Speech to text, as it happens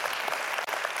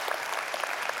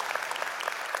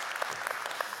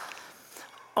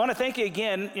want to thank you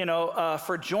again,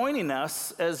 for joining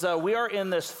us as we are in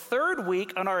this third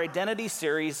week on our identity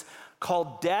series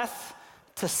called Death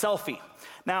to Selfie.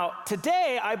 Now,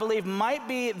 today, I believe, might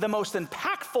be the most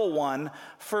impactful one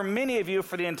for many of you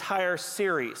for the entire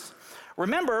series.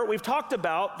 Remember, we've talked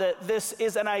about that this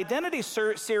is an identity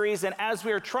series, and as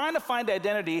we are trying to find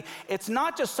identity, it's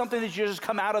not just something that you just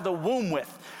come out of the womb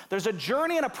with. There's a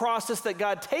journey and a process that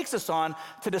God takes us on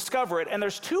to discover it, and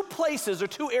there's two places or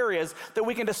two areas that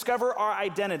we can discover our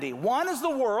identity. One is the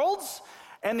world's,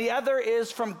 and the other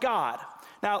is from God.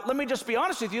 Now, let me just be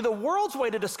honest with you. The world's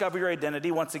way to discover your identity,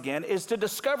 once again, is to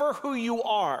discover who you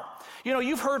are.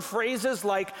 You've heard phrases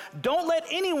like, don't let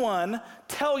anyone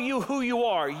tell you who you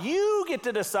are. You get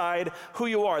to decide who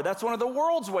you are. That's one of the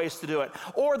world's ways to do it.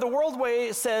 Or the world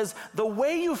way says, the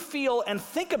way you feel and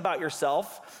think about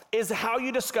yourself is how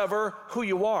you discover who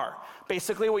you are.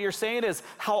 Basically, what you're saying is,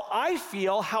 how I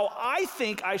feel, how I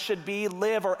think I should be,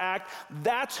 live, or act,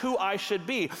 that's who I should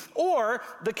be. Or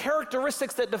the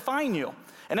characteristics that define you.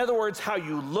 In other words, how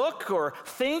you look or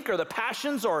think, or the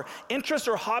passions or interests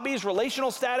or hobbies,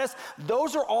 relational status,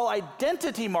 those are all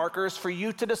identity markers for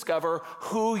you to discover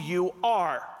who you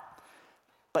are.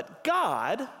 But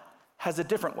God has a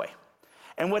different way.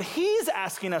 And what he's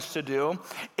asking us to do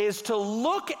is to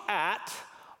look at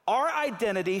our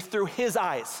identity through his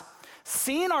eyes,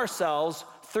 seeing ourselves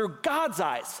through God's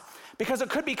eyes. Because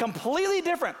it could be completely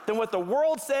different than what the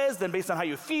world says, than based on how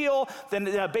you feel, than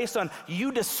based on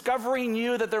you discovering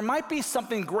you, that there might be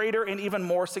something greater and even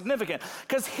more significant.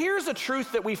 Because here's the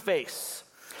truth that we face.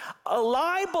 A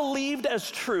lie believed as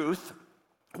truth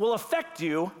will affect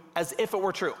you as if it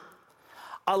were true.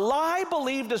 A lie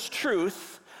believed as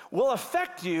truth will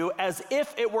affect you as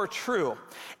if it were true.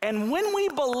 And when we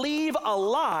believe a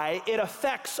lie, it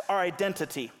affects our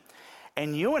identity.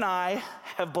 And you and I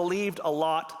have believed a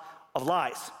lot of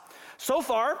lies. So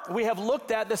far, we have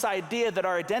looked at this idea that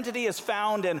our identity is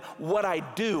found in what I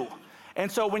do.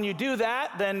 And so when you do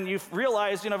that, then you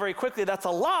realize, very quickly that's a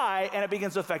lie, and it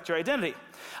begins to affect your identity.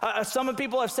 Some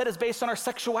people have said it's based on our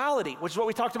sexuality, which is what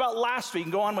we talked about last week,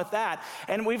 and go on with that.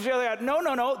 And we've realized,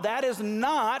 no, that is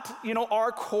not,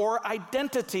 our core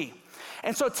identity.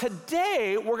 And so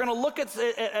today, we're going to look at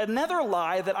another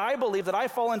lie that I believe that I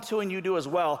fall into and you do as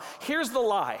well. Here's the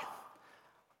lie.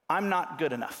 I'm not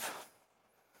good enough.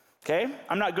 Okay?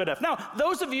 I'm not good enough. Now,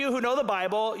 those of you who know the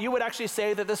Bible, you would actually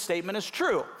say that this statement is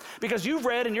true, because you've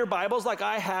read in your Bibles, like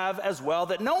I have as well,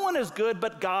 that no one is good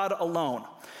but God alone.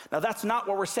 Now, that's not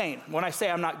what we're saying when I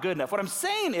say I'm not good enough. What I'm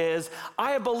saying is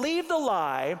I have believed the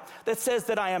lie that says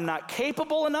that I am not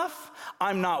capable enough,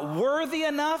 I'm not worthy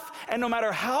enough, and no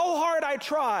matter how hard I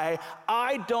try,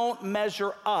 I don't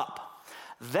measure up.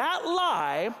 That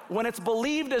lie, when it's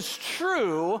believed as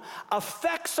true,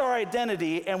 affects our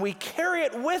identity, and we carry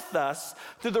it with us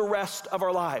through the rest of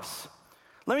our lives.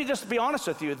 Let me just be honest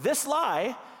with you. This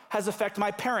lie has affected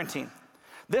my parenting.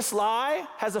 This lie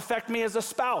has affected me as a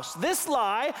spouse. This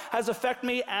lie has affected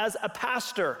me as a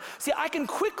pastor. See, I can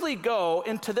quickly go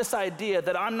into this idea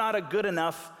that I'm not a good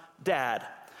enough dad.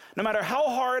 No matter how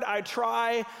hard I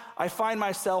try, I find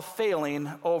myself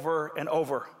failing over and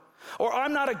over. Or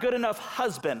I'm not a good enough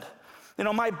husband.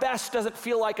 My best doesn't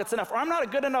feel like it's enough. Or I'm not a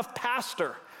good enough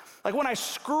pastor. Like when I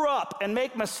screw up and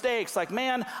make mistakes,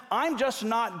 I'm just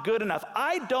not good enough.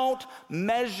 I don't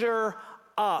measure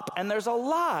up. And there's a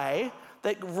lie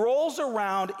that rolls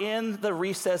around in the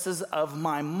recesses of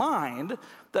my mind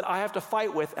that I have to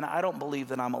fight with, and I don't believe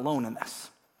that I'm alone in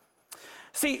this.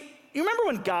 See, you remember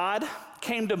when God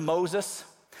came to Moses?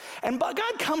 And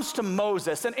God comes to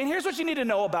Moses, and here's what you need to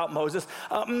know about Moses.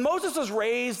 Moses was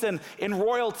raised in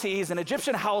royalties, an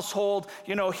Egyptian household.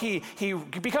 He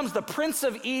becomes the prince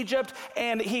of Egypt,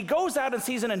 and he goes out and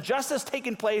sees an injustice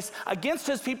taking place against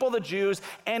his people, the Jews,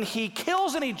 and he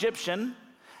kills an Egyptian,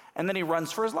 and then he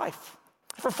runs for his life.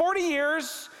 For 40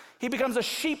 years, he becomes a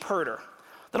sheep herder.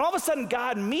 Then all of a sudden,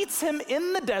 God meets him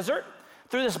in the desert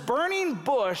through this burning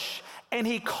bush, and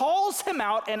he calls him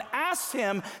out and asks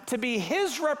him to be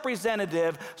his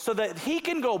representative so that he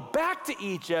can go back to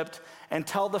Egypt and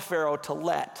tell the Pharaoh to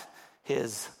let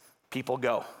his people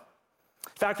go.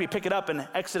 In fact, we pick it up in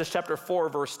Exodus chapter 4,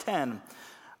 verse 10.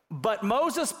 But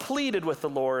Moses pleaded with the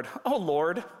Lord, "Oh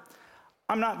Lord,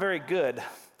 I'm not very good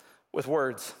with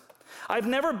words. I've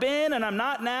never been and I'm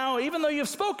not now. Even though you've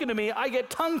spoken to me, I get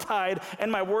tongue-tied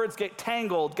and my words get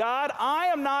tangled. God, I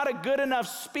am not a good enough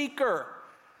speaker.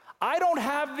 I don't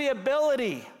have the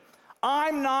ability.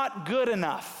 I'm not good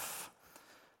enough."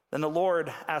 Then the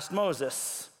Lord asked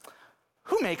Moses,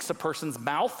 "Who makes a person's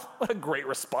mouth?" What a great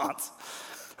response.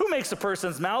 Who makes a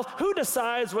person's mouth? Who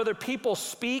decides whether people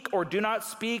speak or do not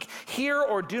speak, hear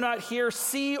or do not hear,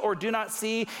 see or do not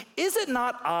see? Is it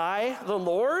not I, the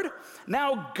Lord?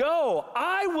 Now go,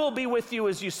 I will be with you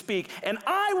as you speak, and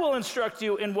I will instruct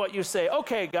you in what you say.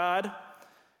 Okay, God,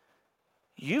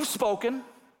 you've spoken,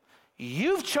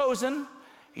 you've chosen,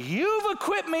 you've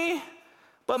equipped me,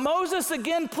 but Moses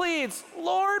again pleads,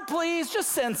 Lord, please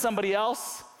just send somebody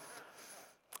else.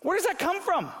 Where does that come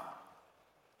from?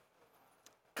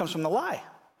 Comes from the lie.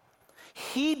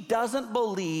 He doesn't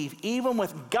believe, even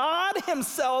with God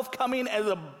himself coming as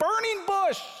a burning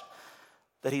bush,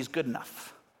 that he's good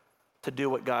enough to do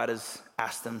what God has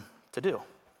asked him to do.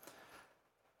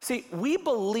 See, we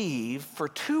believe for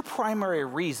two primary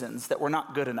reasons that we're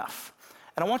not good enough.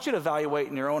 And I want you to evaluate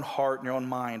in your own heart and your own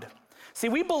mind. See,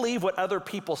 we believe what other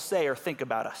people say or think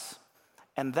about us.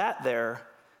 And that there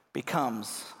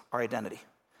becomes our identity.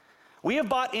 We have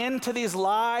bought into these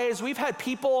lies. We've had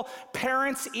people,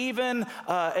 parents even,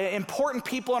 important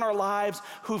people in our lives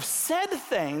who've said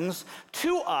things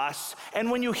to us. And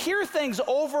when you hear things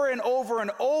over and over and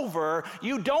over,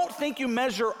 you don't think you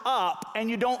measure up and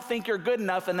you don't think you're good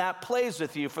enough, and that plays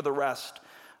with you for the rest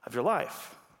of your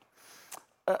life.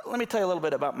 Let me tell you a little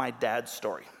bit about my dad's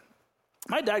story.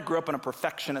 My dad grew up in a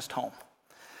perfectionist home.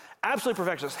 Absolutely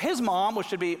perfectionist. His mom, which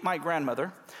should be my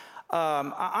grandmother,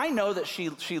 I know that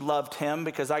she loved him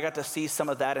because I got to see some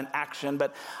of that in action,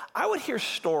 but I would hear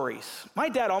stories. My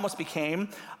dad almost became,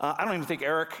 I don't even think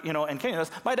Eric, and Kenny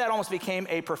knows, my dad almost became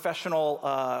a professional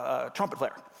trumpet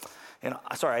player.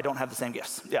 Sorry, I don't have the same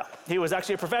gifts. Yeah, he was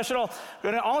actually a professional,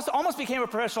 almost became a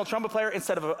professional trumpet player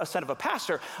instead of a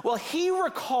pastor. Well, he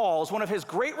recalls one of his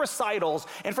great recitals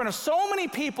in front of so many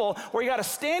people where he got a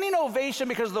standing ovation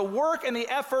because of the work and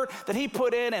the effort that he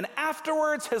put in, and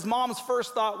afterwards, his mom's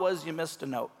first thought was, you missed a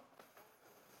note.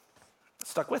 It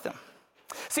stuck with him.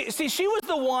 See, she was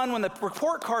the one, when the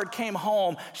report card came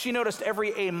home, she noticed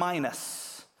every A-. My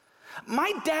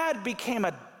dad became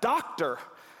a doctor,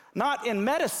 not in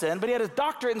medicine, but he had his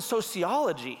doctorate in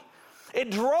sociology.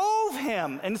 It drove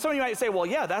him, and some of you might say, well,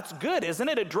 yeah, that's good, isn't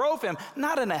it? It drove him,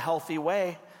 not in a healthy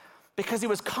way, because he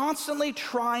was constantly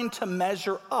trying to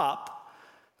measure up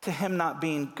to him not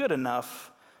being good enough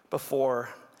before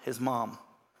his mom.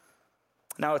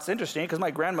 Now, it's interesting, because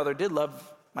my grandmother did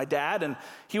love my dad, and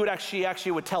she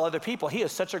actually would tell other people, he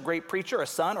is such a great preacher, a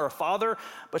son or a father,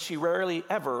 but she rarely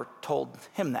ever told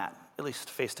him that, at least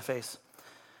face to face.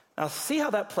 Now, see how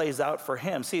that plays out for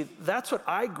him. See, that's what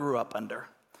I grew up under.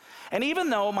 And even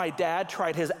though my dad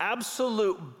tried his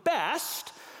absolute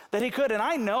best that he could, and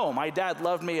I know my dad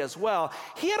loved me as well,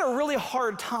 he had a really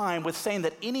hard time with saying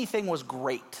that anything was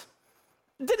great.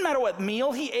 It didn't matter what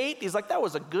meal he ate. He's like, that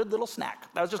was a good little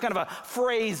snack. That was just kind of a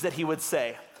phrase that he would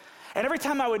say. And every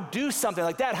time I would do something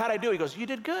like, Dad, how'd I do? He goes, you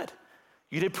did good.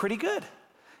 You did pretty good.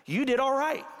 You did all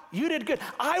right. You did good.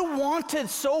 I wanted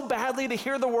so badly to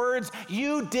hear the words,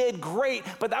 you did great,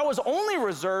 but that was only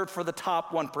reserved for the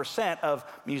top 1% of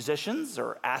musicians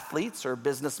or athletes or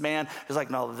businessmen. He's like,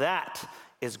 no, that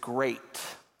is great.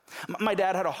 My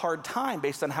dad had a hard time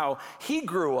based on how he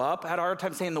grew up, had a hard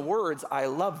time saying the words, I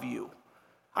love you.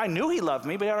 I knew he loved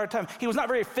me, but he had a hard time. He was not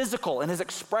very physical in his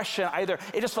expression either.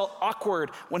 It just felt awkward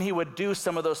when he would do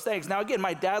some of those things. Now, again,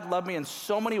 my dad loved me in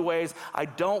so many ways. I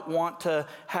don't want to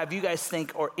have you guys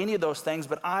think or any of those things,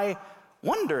 but I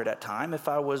wondered at times if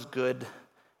I was good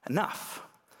enough.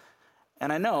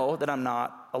 And I know that I'm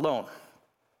not alone.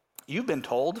 You've been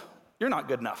told you're not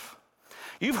good enough.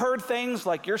 You've heard things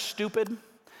like you're stupid,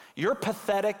 you're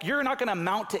pathetic, you're not going to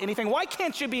amount to anything. Why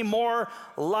can't you be more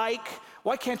like?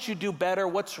 Why can't you do better?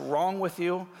 What's wrong with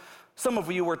you? Some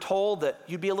of you were told that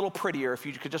you'd be a little prettier if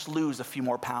you could just lose a few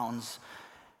more pounds.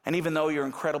 And even though you're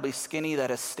incredibly skinny,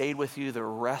 that has stayed with you the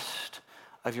rest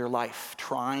of your life,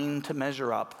 trying to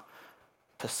measure up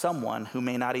to someone who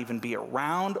may not even be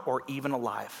around or even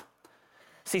alive.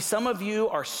 See, some of you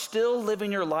are still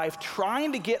living your life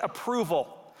trying to get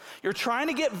approval. You're trying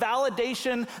to get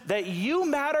validation that you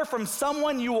matter from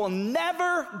someone you will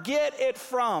never get it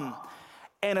from.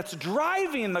 And it's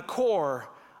driving the core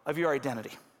of your identity.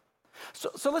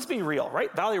 So let's be real,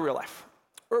 right? Valley of real life.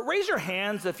 Raise your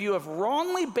hands if you have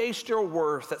wrongly based your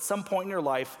worth at some point in your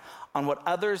life on what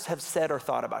others have said or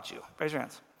thought about you. Raise your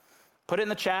hands. Put it in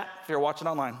the chat if you're watching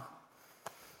online.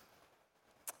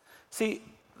 See,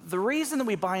 the reason that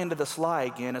we buy into this lie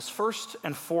again is first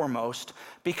and foremost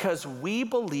because we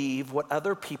believe what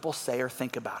other people say or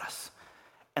think about us.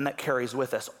 And that carries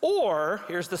with us. Or,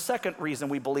 here's the second reason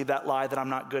we believe that lie, that I'm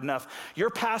not good enough. Your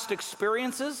past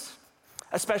experiences,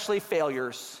 especially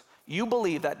failures, you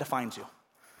believe that defines you.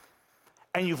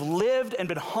 And you've lived and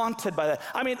been haunted by that.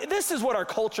 I mean, this is what our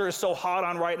culture is so hot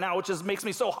on right now, which makes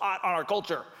me so hot on our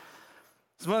culture.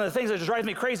 It's one of the things that just drives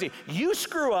me crazy. You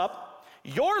screw up,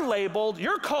 you're labeled,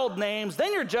 you're called names,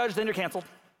 then you're judged, then you're canceled.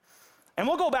 And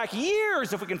we'll go back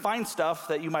years if we can find stuff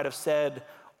that you might have said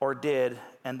or did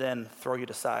and then throw you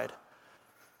aside.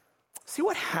 See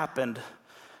what happened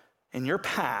in your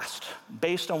past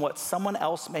based on what someone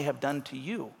else may have done to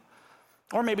you,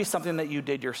 or maybe something that you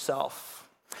did yourself.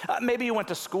 Maybe you went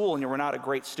to school and you were not a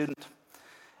great student.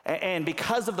 And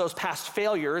because of those past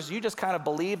failures, you just kind of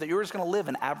believed that you were just going to live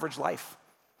an average life.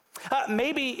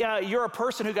 Maybe you're a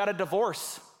person who got a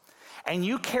divorce and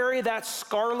you carry that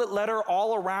scarlet letter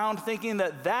all around thinking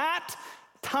that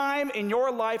time in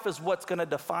your life is what's going to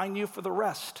define you for the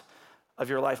rest of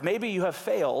your life. Maybe you have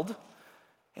failed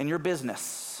in your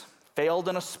business, failed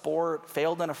in a sport,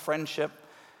 failed in a friendship,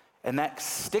 and that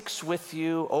sticks with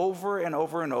you over and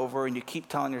over and over, and you keep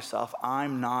telling yourself,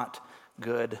 I'm not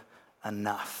good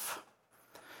enough.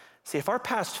 See, if our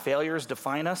past failures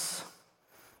define us,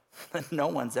 then no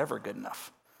one's ever good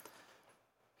enough.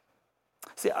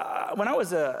 See, when I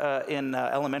was in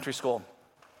elementary school,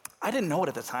 I didn't know it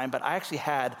at the time, but I actually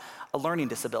had a learning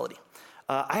disability.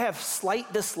 I have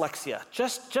slight dyslexia,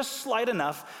 just slight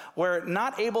enough where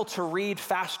not able to read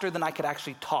faster than I could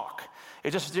actually talk.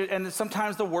 And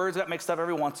sometimes the words got mixed up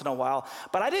every once in a while.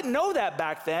 But I didn't know that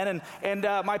back then, and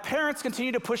my parents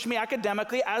continued to push me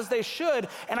academically, as they should,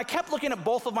 and I kept looking at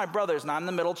both of my brothers, and I'm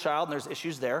the middle child, and there's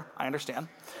issues there, I understand.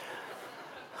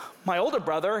 My older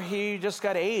brother, he just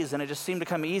got A's, and it just seemed to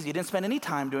come easy. He didn't spend any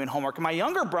time doing homework. And my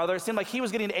younger brother, it seemed like he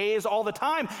was getting A's all the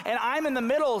time, and I'm in the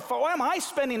middle. Why am I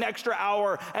spending an extra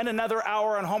hour and another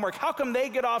hour on homework? How come they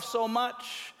get off so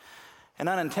much? And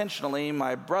unintentionally,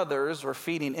 my brothers were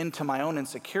feeding into my own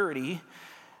insecurity,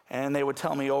 and they would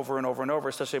tell me over and over and over,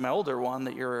 especially my older one,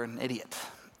 that you're an idiot,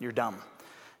 you're dumb,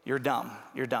 you're dumb,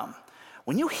 you're dumb.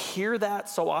 When you hear that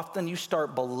so often, you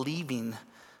start believing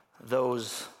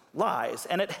those lies,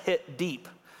 and it hit deep.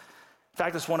 In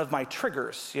fact, it's one of my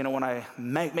triggers, when I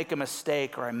make a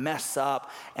mistake or I mess up,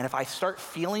 and if I start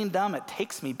feeling dumb, it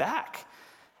takes me back.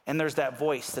 And there's that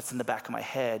voice that's in the back of my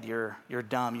head, you're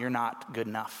dumb, you're not good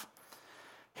enough.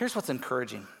 Here's what's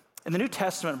encouraging. In the New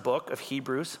Testament book of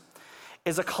Hebrews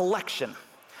is a collection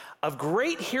of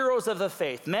great heroes of the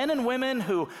faith, men and women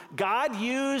who God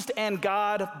used and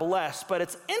God blessed. But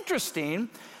it's interesting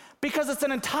because it's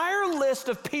an entire list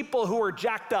of people who were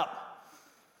jacked up,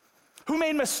 who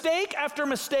made mistake after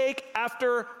mistake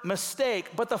after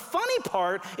mistake. But the funny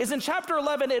part is in chapter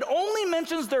 11, it only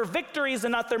mentions their victories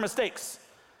and not their mistakes.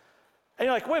 And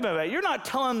you're like, wait a minute, you're not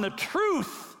telling the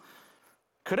truth.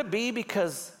 Could it be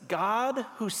because God,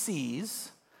 who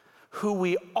sees who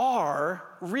we are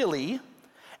really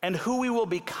and who we will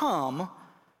become,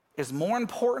 is more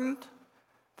important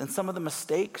than some of the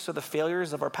mistakes or the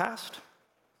failures of our past?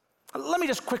 Let me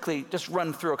just quickly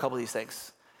run through a couple of these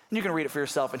things. And you can read it for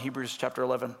yourself in Hebrews chapter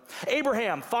 11.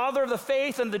 Abraham, father of the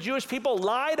faith, and the Jewish people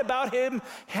lied about him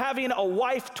having a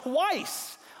wife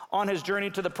twice on his journey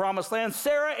to the promised land.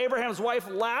 Sarah, Abraham's wife,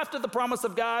 laughed at the promise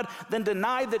of God, then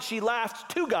denied that she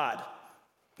laughed to God.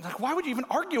 Like, why would you even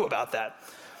argue about that?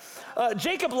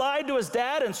 Jacob lied to his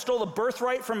dad and stole a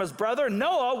birthright from his brother.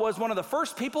 Noah was one of the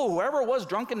first people who ever was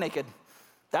drunk and naked.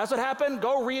 That's what happened.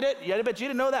 Go read it. I bet you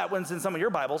didn't know that one's in some of your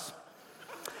Bibles.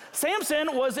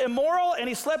 Samson was immoral and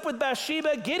he slept with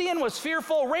Bathsheba. Gideon was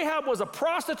fearful. Rahab was a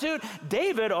prostitute.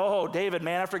 David,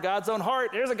 man after God's own heart.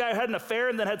 There's a guy who had an affair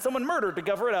and then had someone murdered to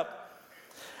cover it up.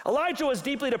 Elijah was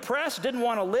deeply depressed, didn't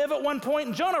want to live at one point,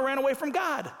 and Jonah ran away from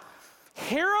God.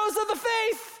 Heroes of the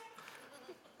faith.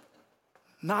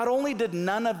 Not only did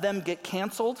none of them get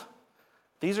canceled,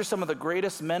 these are some of the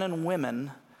greatest men and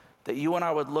women that you and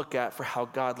I would look at for how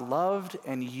God loved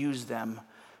and used them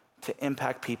to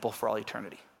impact people for all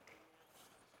eternity.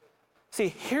 See,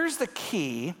 here's the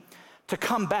key to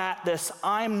combat this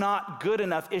I'm not good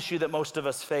enough issue that most of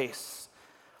us face.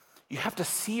 You have to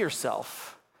see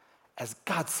yourself as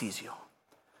God sees you.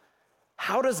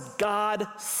 How does God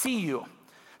see you?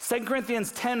 2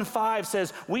 Corinthians 10:5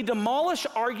 says, we demolish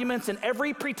arguments and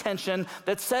every pretension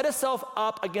that set itself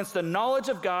up against the knowledge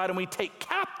of God, and we take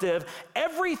captive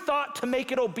every thought to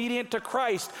make it obedient to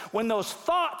Christ. When those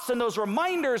thoughts and those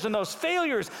reminders and those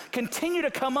failures continue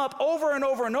to come up over and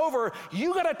over and over,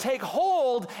 you got to take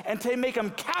hold and to make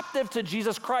them captive to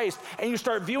Jesus Christ, and you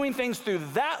start viewing things through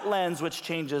that lens, which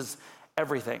changes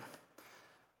everything.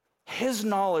 His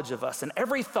knowledge of us and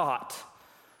every thought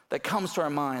that comes to our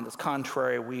mind that's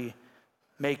contrary, we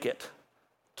make it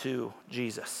to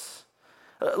Jesus.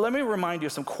 Let me remind you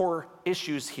of some core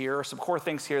issues here, some core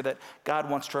things here that God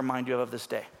wants to remind you of this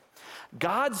day.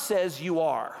 God says you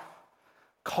are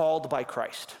called by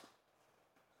Christ.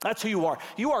 That's who you are.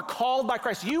 You are called by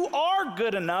Christ. You are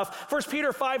good enough. 1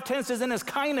 Peter 5:10 says, in his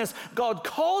kindness, God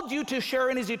called you to share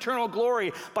in his eternal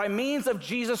glory by means of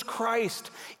Jesus Christ.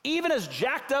 Even as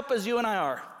jacked up as you and I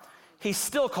are, he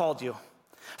still called you.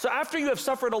 So after you have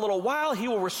suffered a little while, he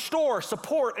will restore,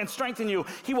 support, and strengthen you.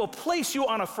 He will place you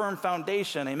on a firm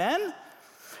foundation. Amen?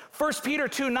 1 Peter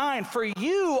 2:9, for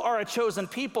you are a chosen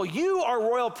people. You are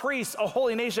royal priests, a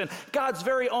holy nation, God's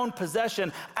very own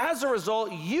possession. As a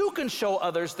result, you can show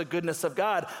others the goodness of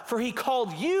God, for he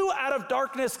called you out of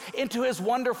darkness into his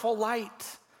wonderful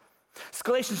light. It's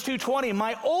Galatians 2:20,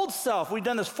 my old self, we've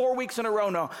done this 4 weeks in a row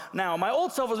now. My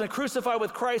old self has been crucified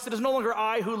with Christ. It is no longer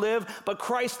I who live, but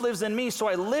Christ lives in me. So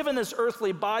I live in this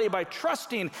earthly body by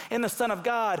trusting in the Son of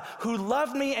God who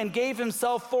loved me and gave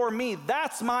himself for me.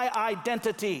 That's my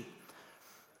identity.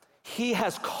 He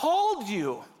has called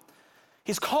you.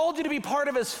 He's called you to be part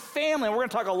of his family. And we're going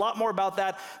to talk a lot more about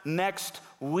that next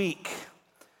week.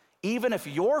 Even if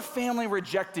your family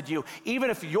rejected you, even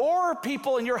if your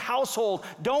people in your household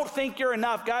don't think you're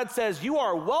enough, God says you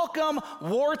are welcome,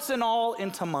 warts and all,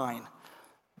 into mine.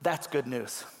 That's good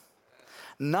news.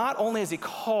 Not only has he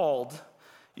called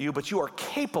you, but you are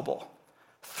capable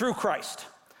through Christ.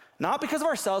 Not because of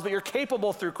ourselves, but you're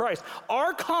capable through Christ.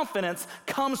 Our confidence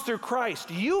comes through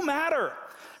Christ. You matter.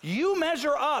 You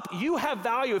measure up. You have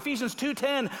value. Ephesians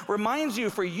 2:10 reminds you,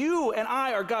 for you and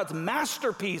I are God's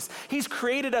masterpiece. He's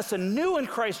created us anew in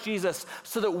Christ Jesus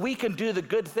so that we can do the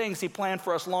good things he planned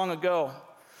for us long ago.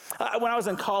 When I was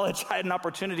in college, I had an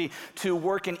opportunity to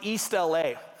work in East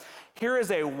LA. Here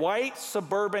is a white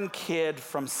suburban kid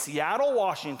from Seattle,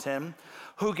 Washington,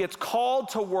 who gets called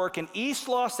to work in East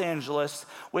Los Angeles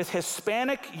with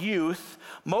Hispanic youth,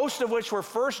 most of which were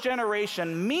first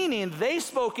generation, meaning they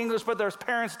spoke English, but their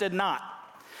parents did not.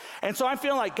 And so I'm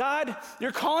feeling like, God,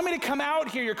 you're calling me to come out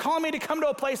here. You're calling me to come to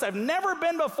a place I've never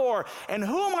been before. And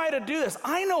who am I to do this?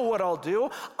 I know what I'll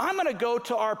do. I'm going to go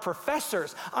to our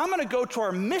professors. I'm going to go to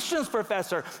our missions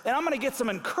professor, and I'm going to get some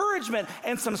encouragement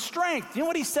and some strength. You know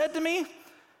what he said to me?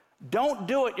 Don't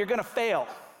do it. You're going to fail.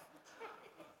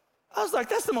 I was like,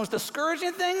 that's the most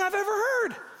discouraging thing I've ever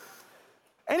heard.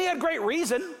 And he had great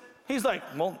reason. He's like,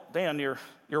 well, Dan,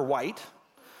 you're white.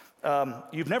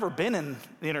 You've never been in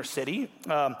the inner city.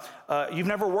 You've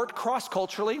never worked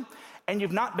cross-culturally, and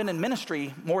you've not been in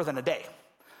ministry more than a day.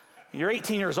 You're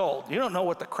 18 years old. You don't know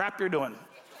what the crap you're doing.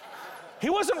 He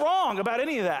wasn't wrong about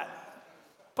any of that.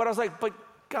 But I was like, but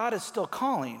God is still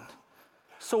calling.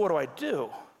 So what do I do?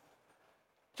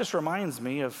 Just reminds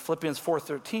me of Philippians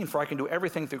 4:13, for I can do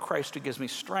everything through Christ who gives me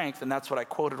strength, and that's what I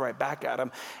quoted right back at him.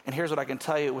 And here's what I can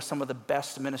tell you, it was some of the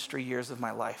best ministry years of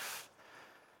my life.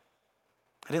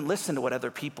 I didn't listen to what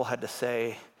other people had to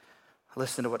say. I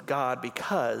listened to what God,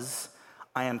 because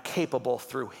I am capable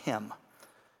through him.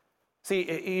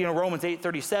 See, Romans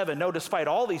 8:37, no, despite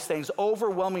all these things,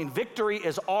 overwhelming victory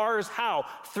is ours. How?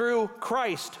 Through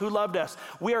Christ who loved us.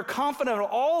 We are confident of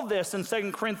all this in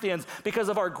 2 Corinthians because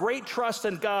of our great trust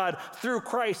in God through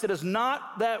Christ. It is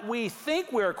not that we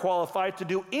think we are qualified to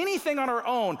do anything on our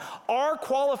own. Our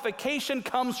qualification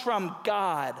comes from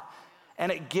God,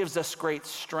 and it gives us great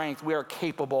strength. We are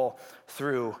capable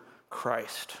through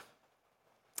Christ.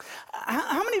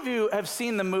 How many of you have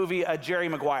seen the movie Jerry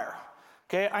Maguire?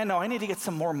 Okay, I know, I need to get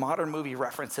some more modern movie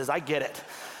references. I get it.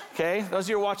 Okay, those of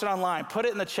you who are watching online, put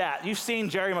it in the chat. You've seen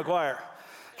Jerry Maguire.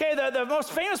 Okay, the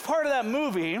most famous part of that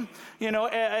movie,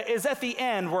 is at the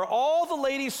end where all the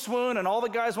ladies swoon and all the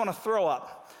guys want to throw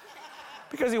up.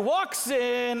 Because he walks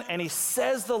in and he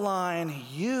says the line,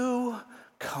 you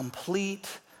complete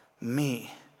me.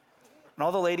 And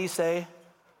all the ladies say,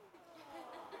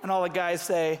 and all the guys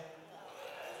say,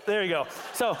 there you go.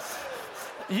 So,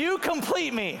 you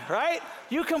complete me, right?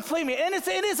 You complete me. And it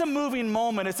is a moving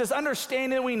moment. It's this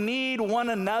understanding that we need one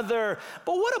another.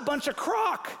 But what a bunch of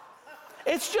crock.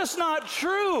 It's just not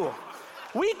true.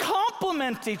 We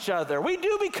complement each other. We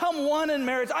do become one in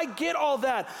marriage. I get all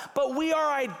that. But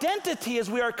our identity is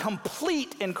we are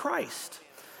complete in Christ.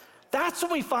 That's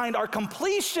when we find our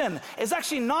completion is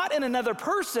actually not in another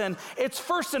person. It's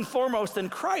first and foremost in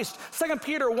Christ. 2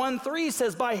 Peter 1:3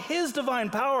 says, by his divine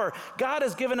power, God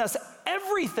has given us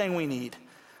everything we need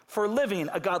for living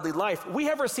a godly life. We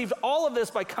have received all of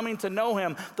this by coming to know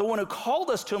him, the one who called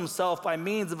us to himself by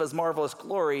means of his marvelous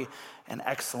glory and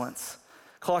excellence.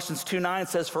 Colossians 2:9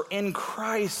 says, for in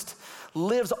Christ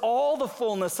lives all the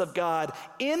fullness of God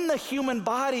in the human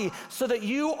body, so that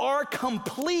you are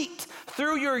complete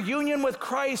through your union with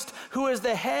Christ, who is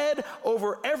the head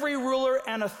over every ruler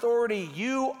and authority.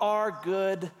 You are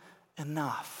good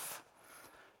enough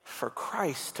for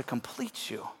Christ to complete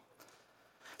you.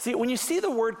 See, when you see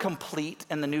the word complete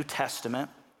in the New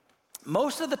Testament,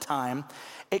 most of the time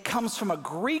it comes from a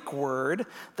Greek word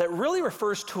that really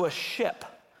refers to a ship.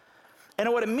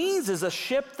 And what it means is a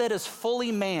ship that is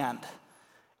fully manned.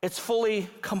 It's fully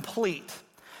complete.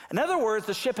 In other words,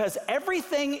 the ship has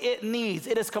everything it needs.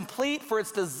 It is complete for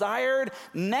its desired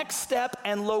next step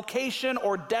and location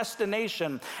or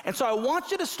destination. And so I want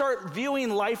you to start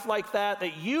viewing life like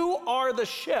that you are the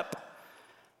ship.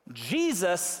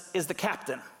 Jesus is the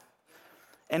captain.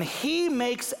 And he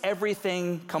makes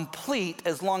everything complete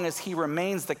as long as he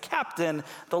remains the captain,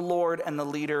 the Lord, and the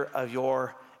leader of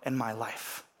your and my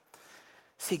life.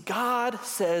 See, God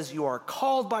says you are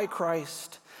called by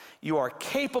Christ, you are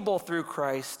capable through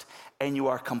Christ, and you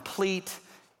are complete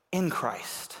in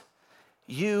Christ.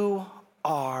 You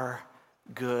are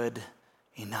good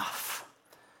enough.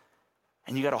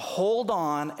 And you got to hold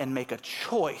on and make a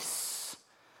choice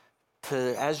to,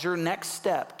 as your next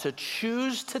step, to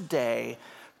choose today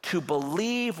to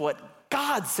believe what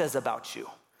God says about you.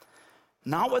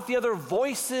 Not what the other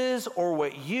voices or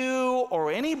what you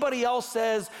or anybody else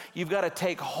says. You've got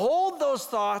to hold those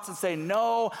thoughts and say,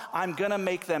 no, I'm going to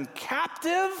make them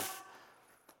captive,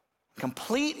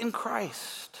 complete in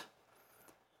Christ.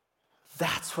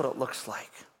 That's what it looks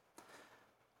like.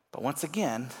 But once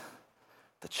again,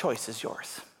 the choice is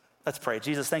yours. Let's pray.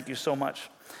 Jesus, thank you so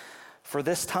much for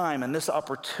this time and this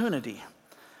opportunity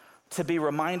to be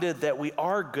reminded that we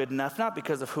are good enough, not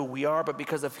because of who we are, but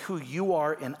because of who you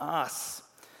are in us.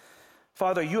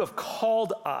 Father, you have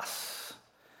called us.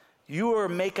 You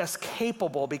make us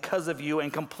capable because of you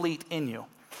and complete in you.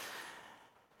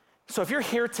 So if you're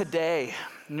here today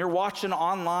and you're watching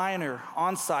online or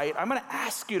on site, I'm going to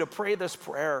ask you to pray this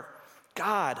prayer.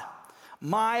 God,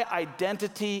 my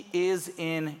identity is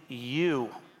in you.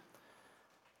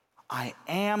 I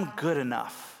am good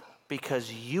enough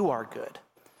because you are good.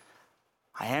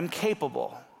 I am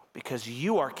capable because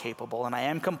you are capable, and I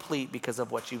am complete because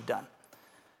of what you've done.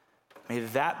 May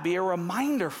that be a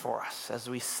reminder for us as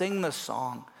we sing this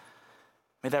song.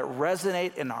 May that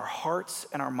resonate in our hearts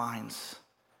and our minds.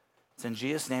 It's in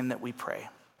Jesus' name that we pray.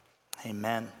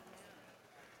 Amen.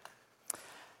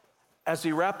 As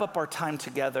we wrap up our time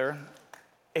together,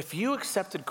 if you accepted